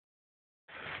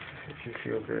If you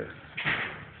feel this.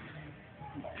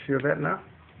 Feel that now?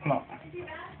 No.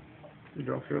 You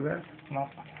don't feel that? No,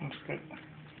 it's good.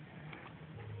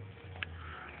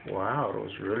 Wow, it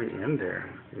was really in there.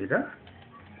 Mira.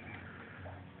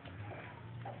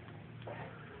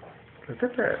 Look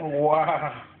at that.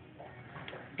 Wow.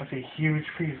 That's a huge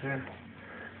piece there.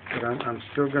 But I'm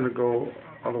still going to go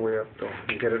all the way up, though,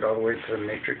 and get it all the way to the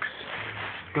matrix.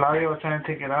 Claudia was trying to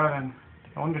take it out, and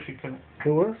I wonder if she couldn't.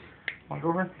 Who was? My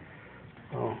girlfriend?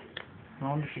 Oh. I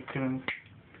wonder if she couldn't.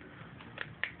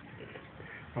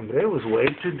 Hombre, it was way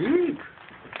too deep.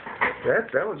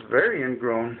 That was very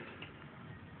ingrown.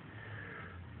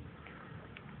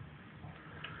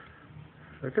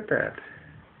 Look at that.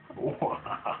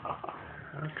 Wow.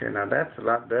 Okay, now that's a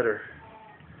lot better.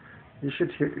 You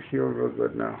should heal real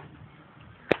good now.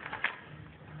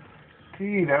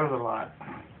 Gee, that was a lot.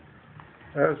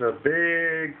 That was a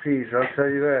big piece, I'll tell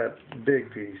you that.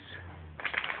 Big piece.